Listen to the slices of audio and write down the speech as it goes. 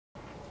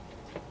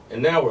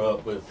And now we're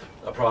up with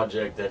a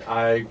project that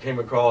I came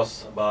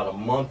across about a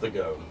month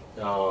ago.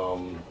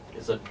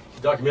 It's a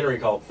documentary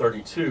called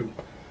 32,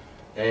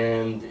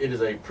 and it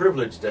is a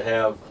privilege to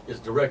have its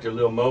director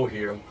Lil Mo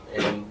here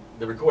and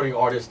the recording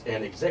artist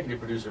and executive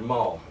producer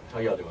Maal. How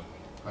y'all doing?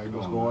 How you doing?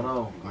 What's going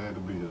on? Glad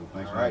to be here.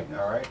 Thanks All for right, having me.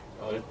 all right.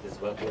 Oh,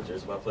 it's my pleasure.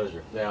 It's my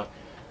pleasure. Now,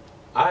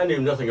 I knew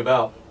nothing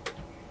about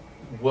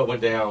what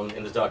went down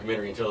in this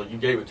documentary until you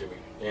gave it to me,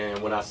 and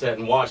when I sat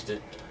and watched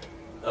it,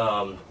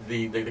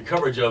 the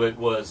coverage of it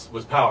was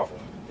powerful.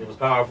 It was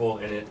powerful,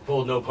 and it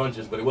pulled no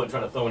punches, but it wasn't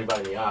trying to throw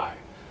anybody in the eye.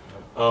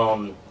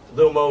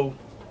 Lil Mo,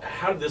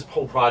 how did this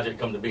whole project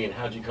come to be, and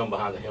how did you come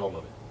behind the helm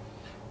of it?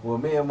 Well,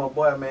 me and my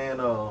boy, man,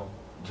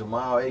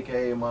 Jamal,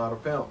 aka Maal The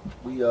Pimp,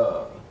 we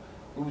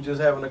were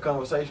just having a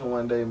conversation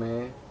one day,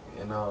 man,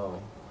 and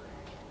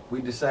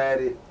we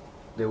decided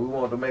that we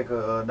wanted to make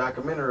a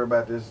documentary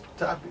about this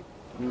topic.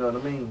 You know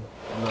what I mean?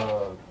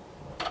 And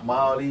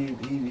Maal, he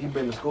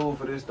been to school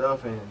for this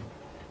stuff, and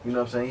you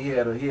know what I'm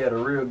saying, he had a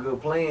real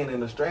good plan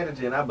and a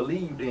strategy, and I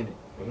believed in it.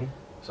 Mm-hmm.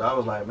 So I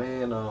was like,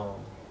 man,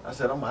 I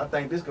said, I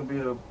think this could be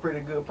a pretty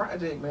good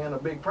project, man, a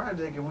big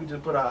project, if we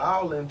just put our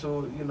all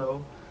into it, you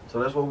know.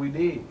 So that's what we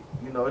did.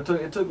 You know, it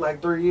took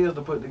like 3 years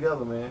to put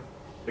together, man.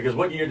 Because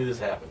what year did this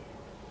happen?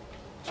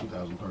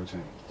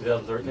 2013.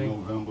 2013?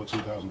 November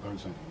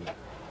 2013. Yeah.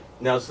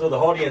 Now, so the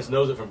audience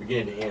knows it from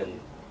beginning to end.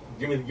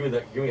 Give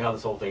me how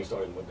this whole thing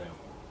started and went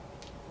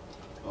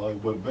down.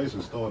 But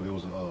basically started, it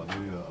was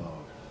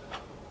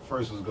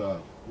first was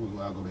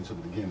I'll go back to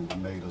the beginning. They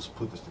made us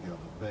put this together.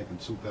 Back in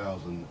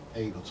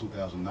 2008 or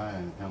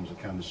 2009, Hamilton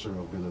County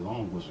Sheriff Billy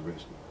Long was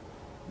arrested.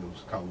 It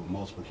was caught with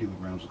multiple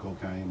kilograms of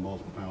cocaine,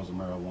 multiple pounds of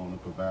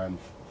marijuana, providing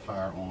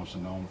firearms to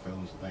known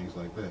felons and things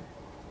like that.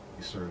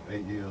 He served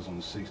 8 years on a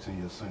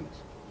 16-year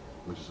sentence,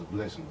 which is a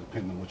blessing,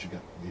 depending on what you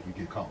got. If you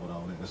get caught with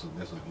all that, that's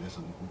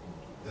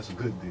a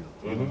good deal.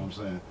 You know what I'm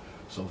saying?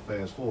 So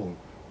fast forward,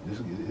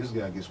 this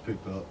guy gets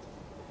picked up,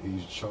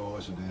 he's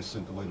charged and then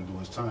sent away to do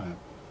his time.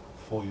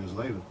 4 years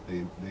later,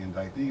 they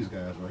indict these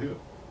guys right here.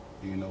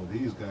 You know,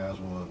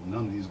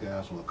 none of these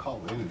guys were caught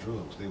with any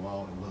drugs. They were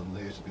all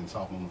alleged to have been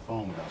talking on the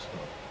phone about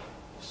stuff.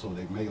 So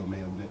they may or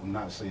may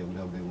not say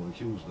whatever they were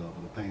accused of,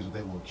 but the things that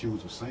they were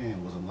accused of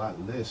saying was a lot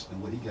less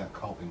than what he got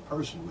caught in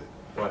person with.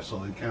 Right.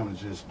 So it kind of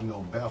just,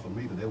 baffled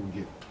me that they would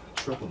get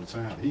triple the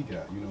time that he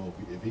got. You know,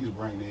 if he's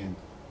bringing in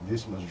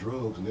this much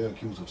drugs and they're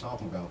accused of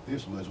talking about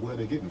this much, where are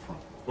they getting it from?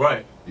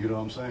 Right. You know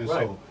what I'm saying?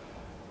 Right. So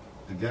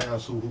the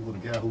guys the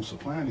guy who's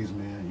supplying these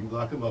men, you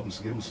lock him up and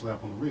give him a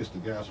slap on the wrist. The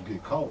guys who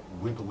get caught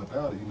with or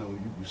without it,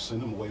 you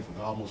send them away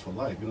for almost for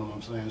life. You know what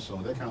I'm saying? So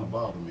that kind of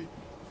bothered me.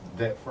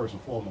 That first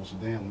and foremost.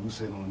 And then when we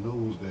said on the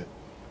news that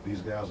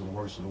these guys are the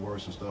worst of the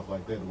worst and stuff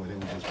like that, the way they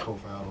were just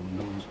profiled on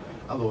the news.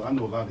 I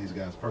know a lot of these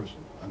guys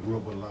personally. I grew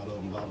up with a lot of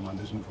them. A lot of them I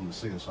just knew from the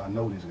city, so I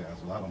know these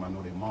guys. A lot of them I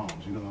know their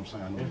moms. You know what I'm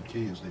saying? I know their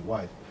kids, their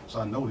wife. So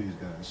I know these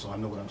guys. So I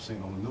know what I'm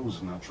seeing on the news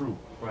is not true.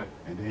 Right.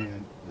 And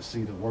then to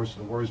see the worst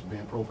of the worst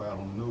being profiled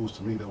on the news,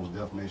 to me that was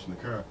defamation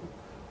of character.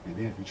 And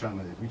then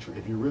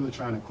if you're really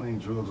trying to clean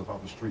drugs up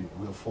off the street,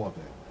 we'll fault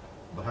that.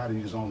 But how do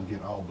you just only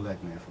get all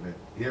black men for that?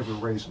 Every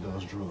race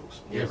does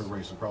drugs. Yes. Every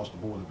race across the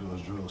border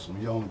does drugs. So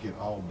when you only get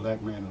all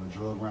black men in a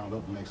drug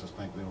roundup, it makes us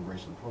think they're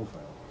racially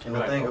profiled. And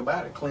the thing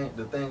about it, Clint,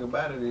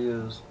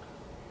 is,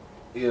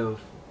 if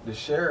the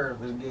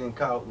sheriff is getting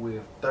caught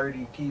with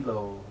 30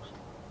 kilos,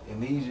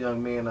 and these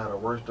young men are the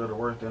worst of the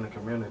worst in the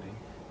community,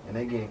 and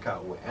they getting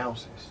caught with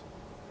ounces.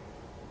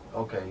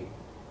 Okay,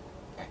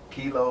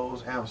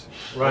 kilos, ounces.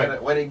 Right.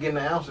 Where they getting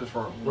the ounces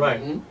from? Right.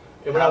 Mm-hmm.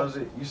 And How is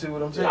it? You see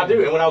what I'm saying? I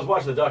do. And when I was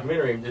watching the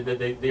documentary,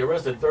 they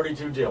arrested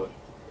 32 gentlemen,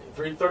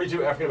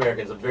 32 African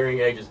Americans of varying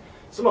ages.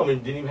 Some of them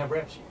didn't even have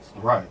rap sheets.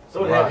 Right.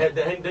 Some of them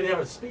didn't have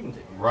a speeding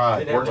ticket.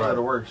 Right. Worst of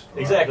the worst.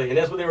 Exactly. And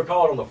that's what they were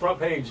called on the front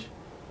page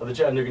of the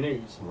Chattanooga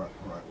News. Right.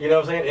 You know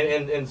what I'm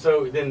saying? And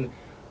so then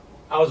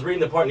I was reading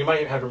the part, and you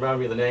might have to remind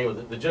me of the name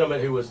of the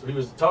gentleman who was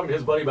talking to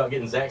his buddy about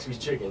getting Zaxby's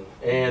chicken,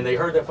 and they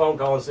heard that phone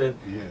call and said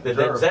that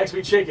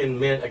Zaxby's chicken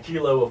meant a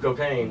kilo of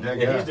cocaine, and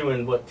he's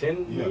doing what,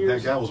 10 years? Yeah,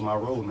 that guy was my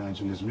road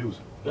manager in this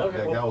music. Okay,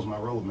 that guy was my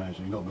road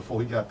manager.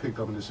 Before he got picked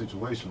up in this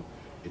situation,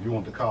 if you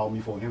want to call me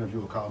for an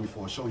interview or call me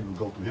for a show, you would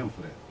go through him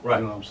for that. Right.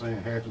 You know what I'm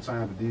saying? Half the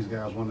time that these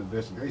guys run the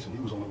investigation,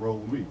 he was on the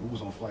road with me. We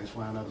was on flights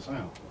flying out of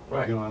town.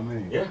 Right. You know what I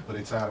mean? Yeah. But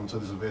they tied him to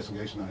this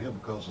investigation out here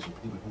because of some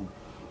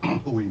people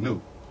who he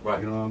knew. Right.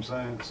 You know what I'm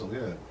saying? So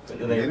yeah,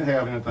 And they didn't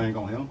have anything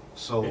on him.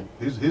 So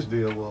his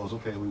deal was,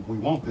 okay, we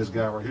want this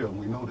guy right here, and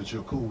we know that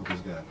you're cool with this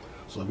guy.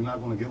 So if you're not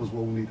going to give us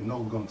what we need to know,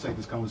 we're going to take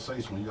this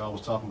conversation. When you're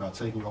always talking about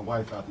taking your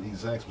wife out to eat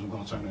Zaxby's, we're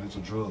going to turn it into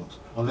drugs,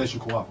 unless you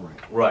cooperate.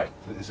 Right.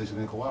 And since you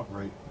didn't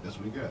cooperate, that's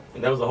what he got.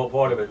 And that was the whole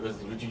part of it, was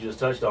what you just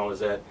touched on, is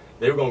that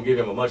they were going to give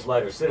him a much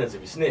lighter sentence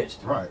if he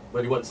snitched. Right.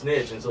 But he wasn't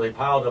snitched, and so they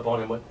piled up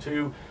on him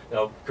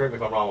correct me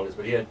if I'm wrong on this,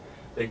 but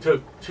they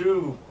took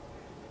two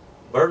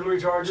burglary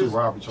charges,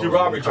 two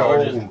robbery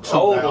charges,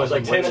 old ones,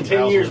 like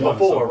 10 years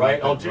before,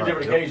 right? On two right,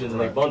 different occasions,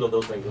 and they bundled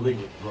those things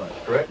illegally. Right.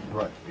 Correct?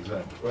 Right,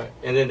 exactly. Right.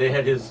 And then they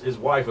had his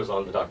wife was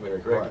on the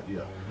documentary, correct? Right,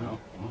 yeah.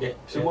 Yeah.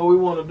 See, what we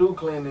want to do,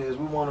 Clint, is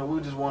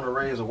we just want to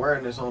raise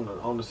awareness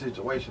on the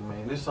situation,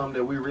 man. This is something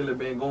that we really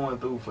been going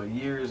through for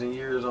years and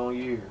years on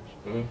years,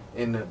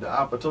 and the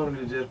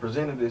opportunity just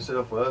presented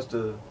itself for us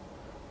to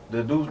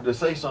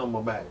say something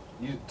about it.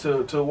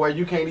 To where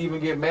you can't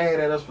even get mad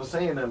at us for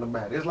saying nothing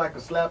about it. It's like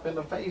a slap in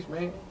the face,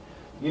 man.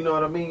 You know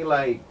what I mean?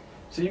 Like,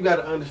 so you got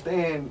to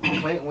understand,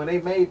 Clint, when they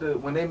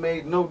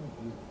made no,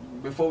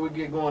 before we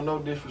get going, no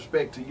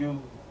disrespect to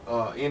you,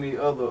 any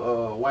other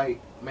white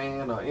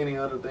man or any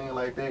other thing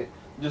like that,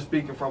 just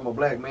speaking from a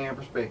black man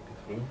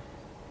perspective.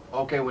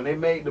 Okay, when they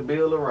made the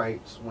Bill of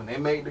Rights, when they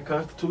made the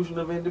Constitution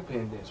of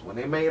Independence, when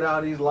they made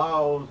all these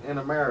laws in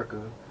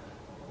America,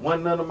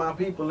 wasn't none of my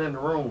people in the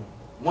room.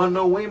 Wasn't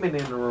no women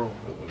in the room.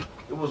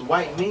 It was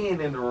white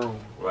men in the room.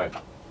 Right.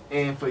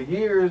 And for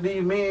years,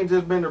 these men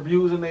just been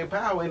abusing their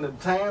power, and the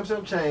times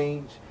have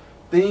changed.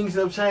 Things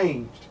have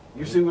changed.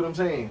 You see what I'm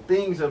saying?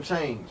 Things have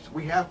changed.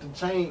 We have to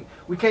change.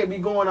 We can't be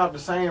going out the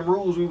same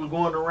rules we was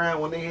going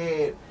around when they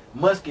had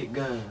musket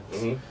guns.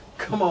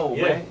 Come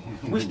on, man.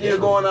 We still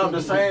going out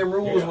the same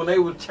rules when they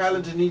were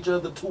challenging each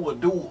other to a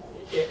duel.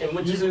 And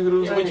what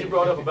you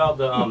brought up about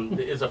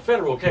it's a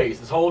federal case.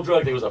 This whole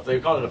drug thing they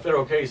call it a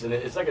federal case, and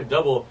it's like a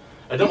double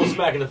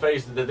smack in the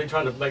face that they're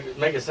trying to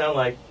make it sound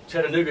like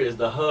Chattanooga is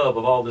the hub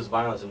of all this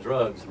violence and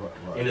drugs,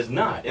 and it's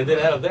not. And then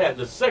out of that,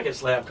 the second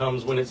slap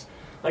comes when it's,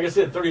 like I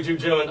said, 32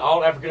 gentlemen,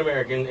 all African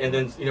American, and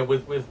then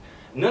with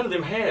none of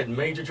them had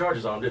major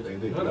charges on them,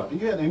 did they? No. You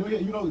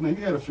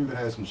had a few that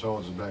had some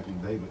charges back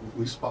in the day,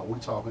 but we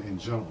talking in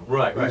general.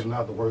 Right. These are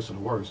not the worst of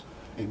the worst.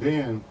 And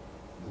then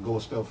to go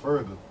a step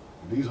further,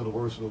 these are the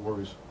worst of the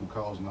worst who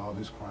causing all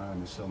this crime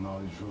and selling all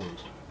these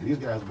drugs. And these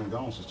guys have been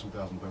gone since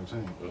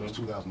 2013. It's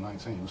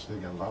 2019. We still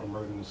got a lot of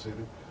murder in the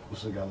city. We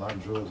still got a lot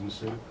of drugs in the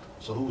city.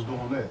 So who's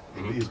doing that?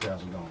 And these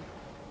guys are gone.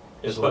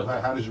 So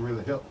how did you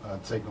really help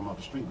take them off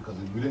the street? Because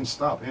you didn't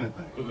stop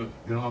anything. You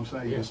know what I'm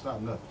saying? You didn't stop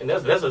nothing. And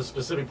that's a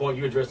specific point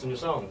you addressed in your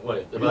song.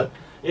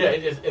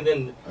 And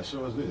then I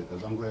sure as did.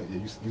 Because I'm glad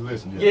you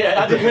listened.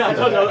 Yeah, I did. I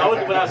told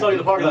you when I saw you in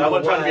the parking lot, I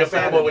wasn't trying to be a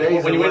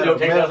fanboy when your window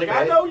came down. I was like,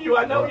 I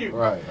know you.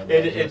 Right.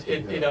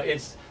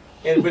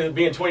 And with it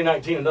being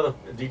 2019, another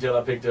detail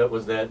I picked up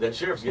was that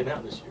sheriff's getting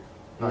out this year.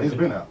 No, he's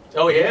been out.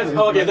 Oh, he has?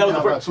 Oh, yeah, that was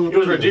the first. It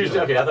was reduced.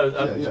 Okay, I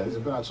thought. Yeah, he's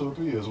been out 2 or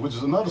 3 years, which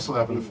is another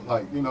slap in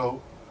the,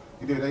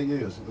 he did 8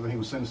 years. When he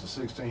was sentenced to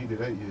 16, he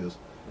did 8 years.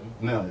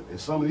 Now,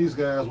 if some of these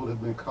guys would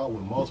have been caught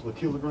with multiple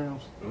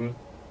kilograms,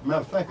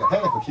 matter of fact, a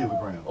half a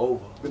kilogram,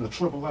 been a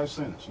triple life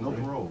sentence, no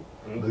parole.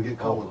 They get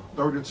caught with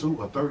 32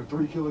 or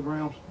 33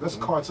 kilograms, that's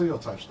cartel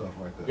type stuff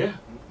right there. Yeah.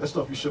 That's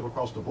stuff you ship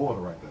across the border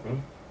right there.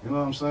 You know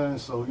what I'm saying?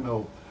 So,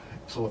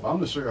 so if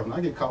I'm the sheriff and I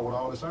get caught with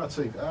all this,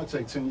 I'd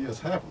take 10 years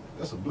happily.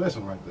 That's a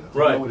blessing right there.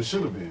 Right. You know what it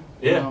should have been.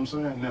 You know what I'm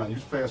saying? Now, you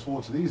fast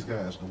forward to these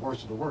guys, the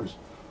worst of the worst,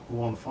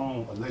 who on the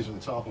phone allegedly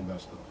talking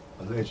about stuff.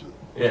 Allegedly.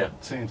 Yeah.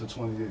 10 to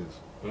 20 years.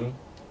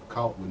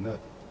 Caught with nothing.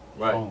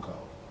 Right. Phone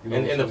call.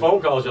 And the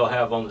phone calls y'all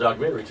have on the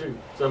documentary too.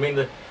 So I mean,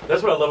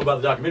 that's what I love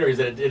about the documentary is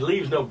that it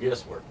leaves no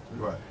guesswork.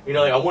 Right.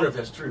 I wonder if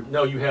that's true.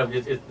 No, you have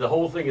the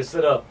whole thing is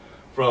set up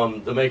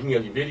from the making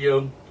of your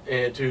video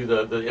and to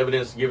the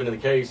evidence given in the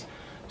case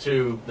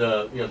to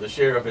the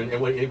sheriff, and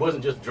it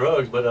wasn't just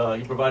drugs, but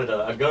he provided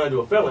a gun to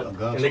a felon,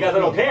 and they got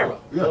that on camera.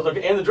 Yeah.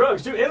 And the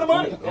drugs too, and the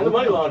money, and the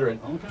money laundering.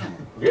 On camera.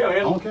 Yeah,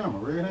 man. On camera,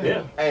 red hand.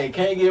 Yeah. Hey,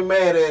 can't get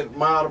mad at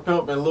Maal The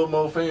Pimp and Little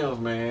Mo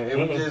Films, man.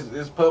 It was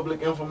it's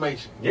public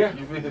information. Yeah.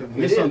 You feel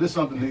me? This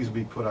something needs to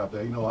be put out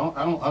there. I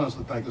don't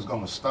honestly think it's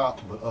going to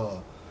stop,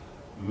 but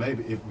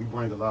maybe if we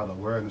bring a lot of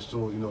awareness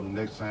to it, the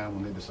next time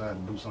when they decide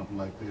to do something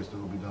like this, it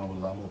will be done with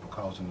a lot more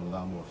precaution and a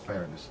lot more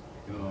fairness.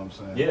 You know what I'm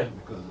saying? Yeah.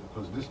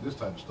 Because this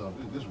type of stuff,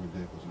 this is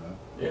ridiculous, man.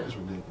 Yeah. It's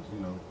ridiculous,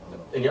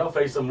 And y'all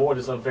faced some more of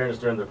this unfairness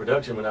during the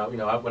production. When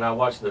I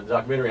watched the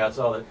documentary, I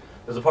saw that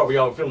there's a part where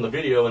y'all filmed the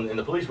video, and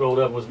the police rolled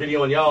up and was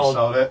videoing y'all. You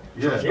saw that?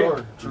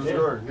 Yeah. True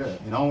story. Yeah.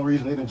 And the only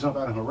reason they didn't jump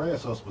out and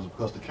harass us was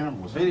because the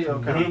camera was Video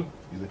on. camera.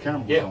 The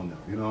camera was on there.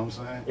 You know what I'm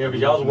saying? Yeah,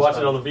 because y'all was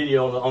watching on the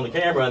video on the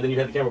camera, and then you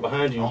had the camera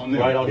behind you, on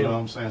there, right on you him. know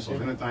what I'm saying? So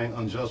if anything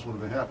unjust would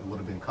have been happening, would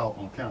have been caught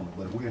on camera.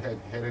 But if we had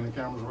any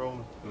cameras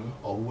rolling,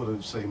 or we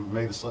would have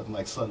made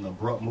something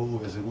abrupt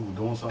move as if we were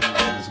doing something,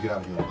 let's get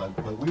out of here.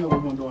 But we know we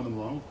weren't doing anything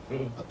wrong.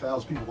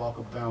 1,000 people walk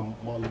up down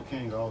Martin Luther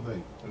King all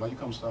day. Why you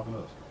come stopping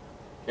us?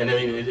 And I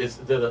mean, it's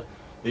the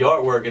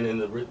artwork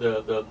and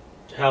the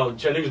how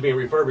Chattanooga's being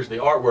refurbished. The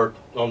artwork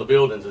on the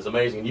buildings is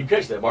amazing. And you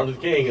catch that Martin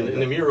Luther King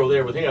and the mural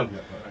there with him.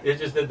 It's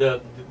just that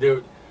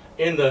the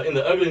in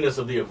the ugliness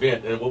of the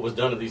event and what was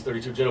done to these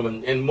 32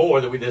 gentlemen and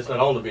more that's not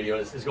on the video.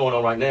 It's going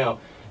on right now.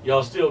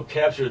 Y'all still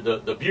captured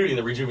the beauty and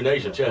the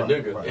rejuvenation of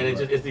Chattanooga, and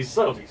it's these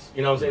subtleties.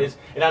 You know what I'm saying?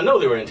 And I know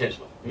they were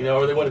intentional.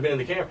 Or they wouldn't have been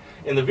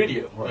in the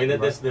video. I mean,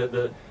 that's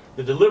the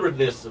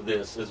deliberateness of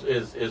this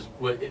is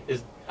what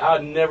is. I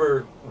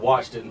never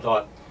watched it and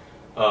thought,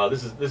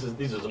 these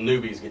are some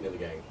newbies getting in the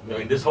game. I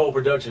mean, this whole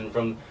production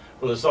from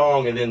from the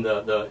song, and then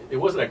it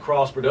wasn't a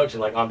cross production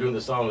like I'm doing the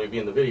song and me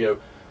in the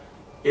video.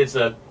 It's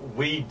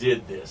we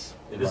did this.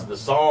 And this is the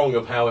song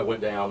of how it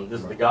went down. This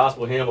is the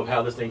gospel hymn of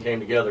how this thing came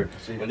together.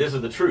 And this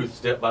is the truth,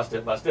 step by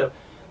step by step.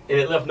 And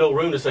it left no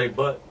room to say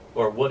but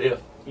or what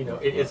if. You know,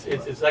 it's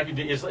like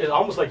it's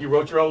almost like you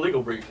wrote your own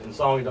legal brief in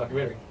song and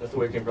documentary. That's the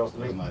way it came across to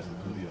me. That's nice.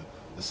 Yeah.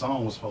 The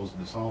song was more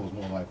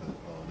like the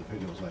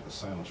video was like a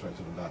soundtrack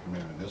to the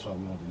documentary. That's why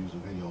we wanted to use a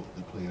video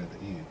to play it at the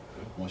end.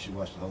 Once you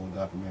watch the whole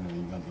documentary,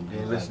 you're gonna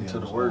listen to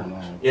the words.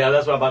 Yeah,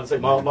 that's what I'm about to say.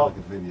 Look at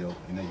the video,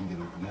 and then you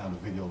get now the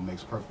video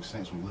makes perfect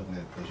sense when you're looking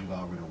at it because you've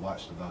already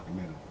watched the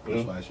documentary.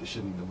 That's why it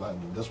shouldn't.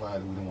 That's why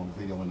we didn't want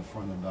the video in the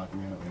front of the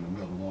documentary or in the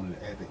middle. We wanted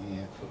it at the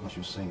end once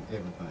you've seen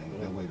everything.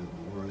 That way, the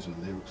words and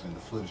the lyrics and the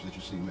footage that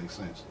you see make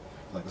sense,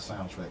 like a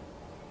soundtrack.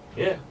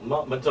 Yeah,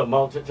 but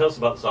Maal, tell us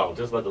about the song.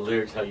 Tell us about the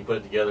lyrics, how you put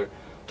it together.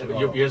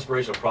 Your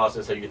inspirational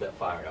process, how you get that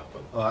fire out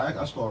from it.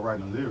 I started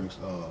writing the lyrics.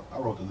 I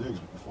wrote the lyrics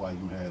before I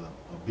even had a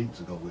beat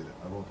to go with it.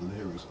 I wrote the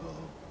lyrics.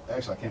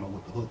 Actually, I came up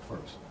with the hook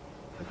first.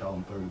 They call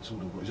them 32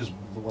 the verse. Just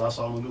what I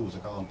saw on the news, they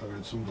call them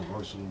 32 the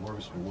verse of the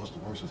verse. But what's the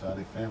verse is how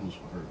their families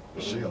were hurt.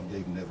 The sheriff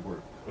gave them that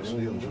word.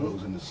 Still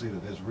drugs in the city,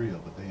 that's real.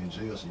 But they in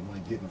jail, so you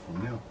ain't getting it from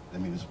them.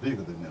 That means it's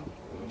bigger than them.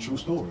 True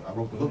story. I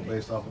wrote the hook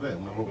based off of that.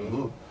 When I wrote the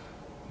hook,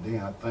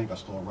 then I think I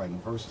started writing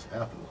the verses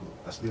after the hook.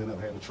 I still never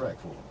had a track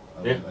for it.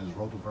 I just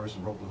wrote the verse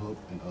and wrote the hook,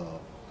 and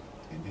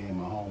then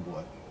my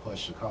homeboy,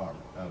 Hush Shakari,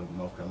 out of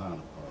North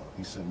Carolina,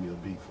 he sent me a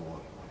beat for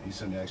it. He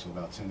sent me actually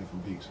about 10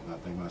 different beats, and I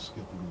think when I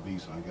skipped through the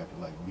beats, and I got to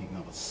like beat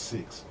number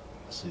 6,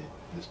 I said,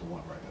 this the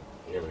one right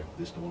here. Yeah,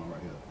 this the one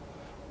right here.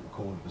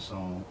 Recorded the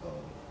song.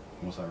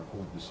 Once I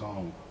recorded the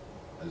song,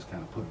 I just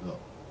kind of put it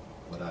up.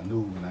 But I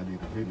knew when I did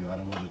the video, I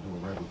didn't want to do a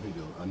regular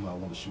video. I knew I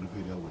wanted to shoot a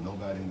video with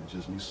nobody in it,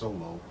 just me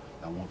solo.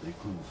 I wanted to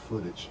include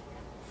footage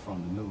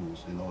from the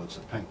news in order to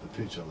paint the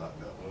picture a lot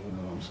better. You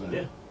know what I'm saying?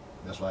 Yeah.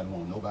 That's why I didn't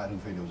want nobody in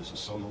the video, just a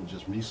solo,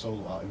 just me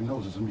solo. You know,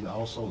 it's just me,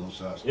 all solo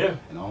shots. Yeah.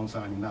 And the only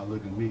time you're not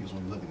looking at me is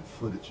when you're looking at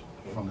footage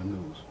from the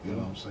news. You know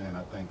what I'm saying?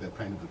 I think that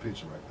painted the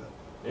picture right there.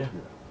 Yeah.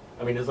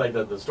 I mean, it's like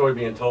the story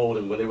being told,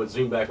 and when they would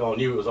zoom back on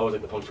you, it was always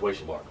like the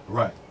punctuation mark.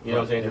 Right. You know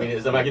what I'm saying? I mean,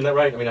 am I getting that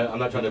right? I mean, I'm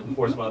not trying to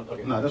force my...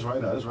 Okay. No, that's right.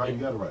 No, that's right. You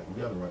got it right.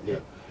 You got it right. Yeah.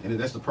 And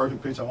that's the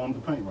perfect picture I wanted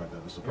to paint right there.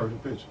 It's the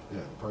perfect picture.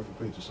 Yeah, the perfect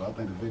picture. So I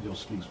think the video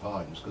speaks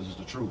volumes because it's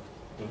the truth.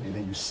 And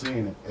then you're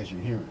seeing it as you're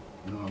hearing it.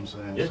 You know what I'm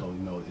saying? Yeah. So, you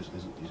know, it's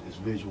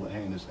visual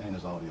and it's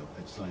audio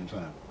at the same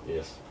time.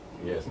 Yes,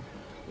 yes.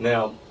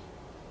 Now,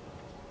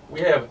 we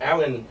have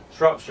Alan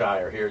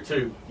Shropshire here,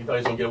 too. You thought he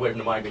was going to get away from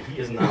the mic, but he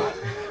is not.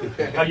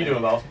 How you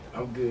doing, boss?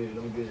 I'm good.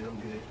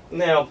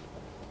 Now,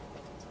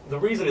 the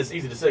reason it's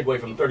easy to segue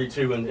from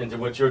 32 into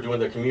what you're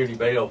doing, the Community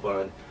Bail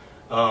Fund,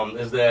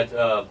 is that,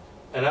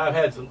 and I've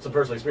had some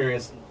personal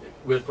experience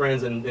with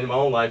friends in my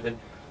own life, that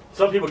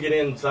some people get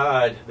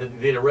inside, they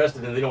get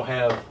arrested, and they don't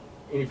have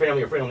any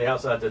family or friend on the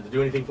outside to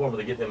do anything for them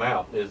to get them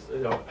out.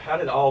 How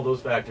did all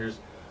those factors,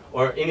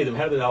 or any of them,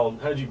 how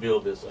did you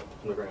build this up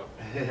from the ground?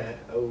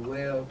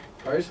 Well,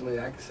 personally,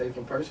 I can say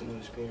from personal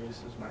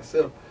experiences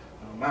myself,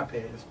 my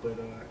past, but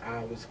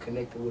I was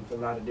connected with a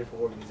lot of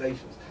different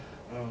organizations.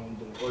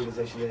 The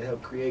organization that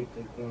helped create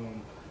the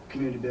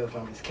Community Bail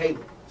Fund is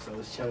Caleb. So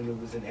it's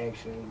Chattanooga's in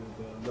Action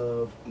with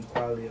love,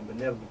 equality, and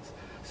benevolence.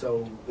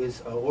 So it's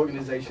an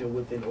organization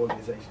within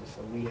organizations.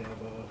 So we have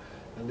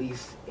at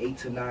least 8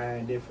 to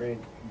 9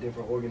 different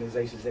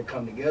organizations that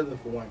come together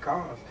for one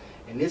cause.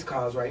 And this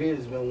cause right here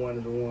has been one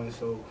of the ones.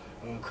 So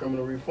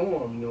criminal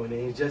reform, you know, and the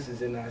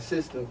injustice in our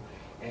system.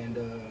 And,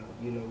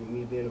 you know, with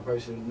me being a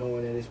person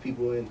knowing that there's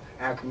people in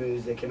our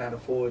communities that cannot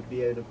afford to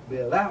be able to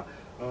bail out,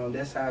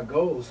 that's our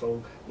goal.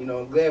 So, you know,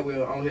 I'm glad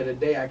we're on here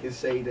today. I can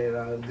say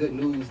that good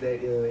news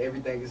that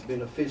everything has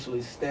been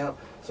officially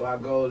stamped. So our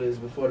goal is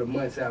before the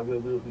month's out, we'll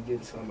be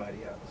getting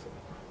somebody out. So.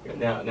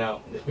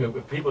 Now,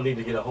 if people need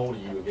to get a hold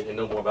of you and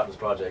know more about this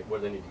project,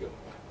 where do they need to go?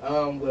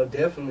 Well,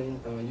 definitely,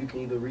 you can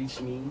either reach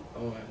me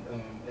on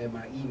at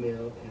my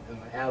email,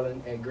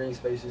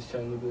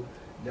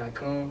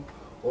 Allen@greenspaceschattanooga.com,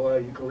 or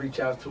you can reach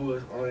out to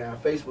us on our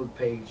Facebook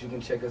page. You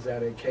can check us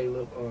out at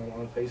Caleb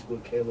on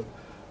Facebook, Caleb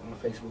on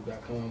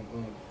Facebook.com.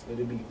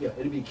 It'll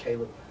be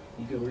Caleb.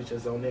 You can reach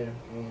us on there.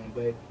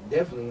 But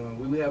definitely,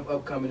 we will have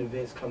upcoming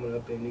events coming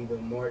up in either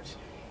March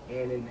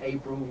and in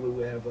April. We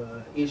will have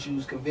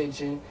Issues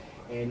Convention,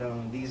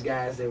 and these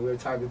guys that we're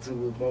talking to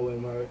with Mo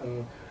and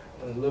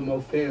Little Mo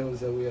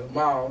Films, and we have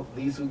Maal.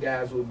 These two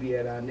guys will be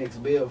at our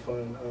next bail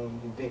fund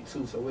event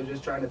too. So we're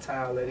just trying to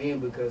tie all that in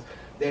because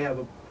they have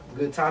a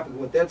good topic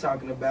what they're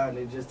talking about, and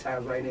it just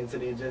ties right into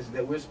the injustice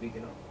that we're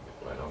speaking on.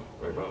 Right on,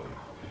 right on.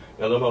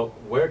 Now, Little Mo,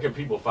 where can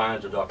people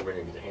find your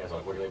documentary and get their hands on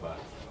it? Where can they buy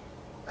it?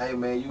 Hey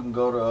man, you can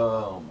go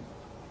to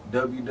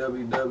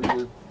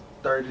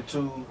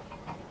www.32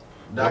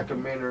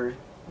 documentary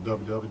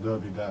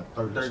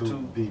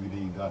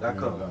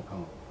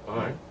www.32dvd.com. All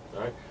right.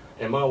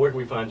 And Maal, where can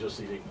we find your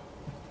CD?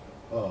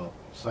 Well,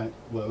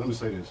 let me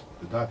say this: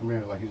 the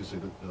documentary, like you just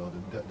said,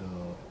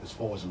 as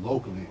far as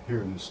locally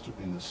here in the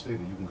city,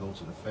 you can go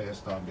to the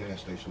Fast Stop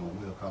gas station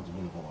on Will Cox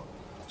Boulevard,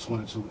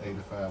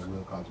 2285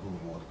 Will Cox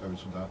Boulevard. The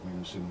 32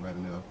 documentary sitting right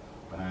in there.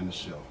 behind the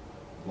shelf.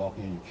 Walk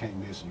in, you can't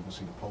miss it. You can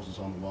see the posters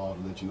on the wall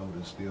to let you know that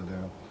it's still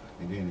there.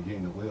 And then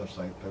again, the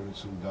website,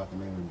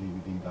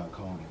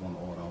 32documentaryDVD.com. If you want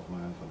to order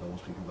offline for those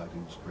people who like to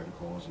use credit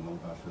cards and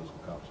don't buy physical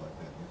copies like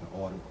that. You can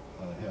order,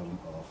 have a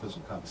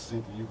physical copy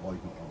sent to you, or you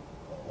can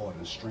order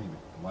and stream it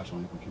and watch it on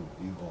your computer,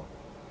 either or.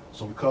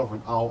 So we're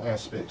covering all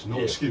aspects, no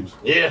excuse.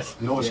 Yes.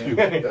 No excuse.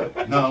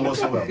 None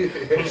whatsoever.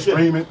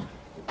 Stream it,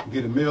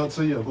 get it mailed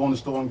to you, or go in the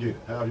store and get it,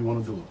 however you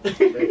want to do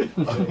it.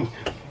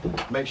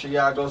 Make sure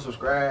y'all go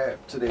subscribe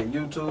to their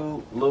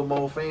YouTube, Little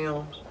Mo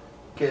Films.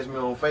 Catch me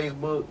on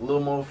Facebook, Little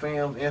Mo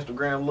Films,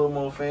 Instagram, Little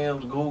Mo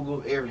Films,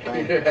 Google,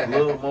 everything.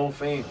 Little Mo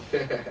Films.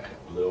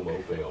 Little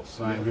Mo Films.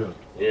 Same here.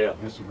 Yeah.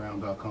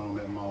 Instagram.com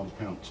at Maal The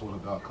Pimp,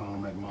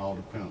 Twitter.com at Maal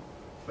The Pimp,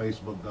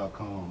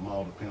 Facebook.com,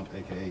 Maal The Pimp,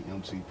 aka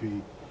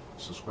MTP.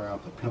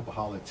 Subscribe to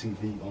Pimpaholic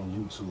TV on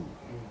YouTube.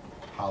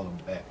 Holla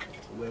back.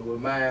 Well, with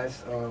mine,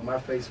 my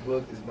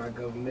Facebook is my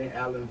government,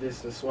 Allen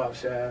Vincent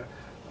Swapshire.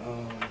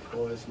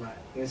 Or it's my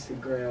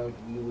Instagram,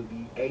 it would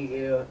be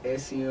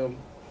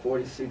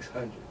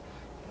ALSM4600.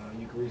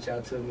 You can reach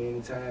out to me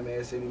anytime,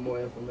 ask any more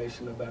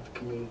information about the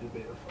community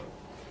benefit.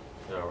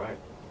 All right.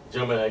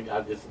 Gentlemen,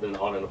 it's been an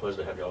honor and a pleasure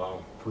to have y'all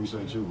on.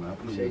 Appreciate you, man.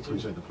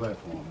 Appreciate the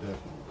platform,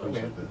 definitely.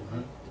 Appreciate that,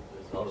 man.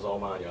 It's all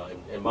mine, y'all.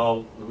 And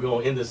Maal, we're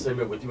going to end this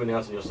segment with you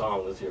announcing your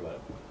song. Let's hear about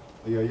it.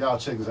 Yeah, y'all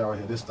check this out right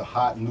here. This is the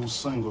hot new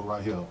single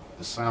right here.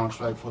 The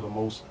soundtrack for the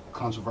most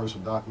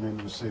controversial documentary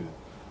in the city.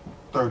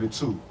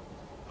 32.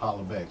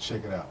 Holla back.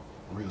 Check it out.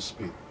 Real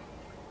spit.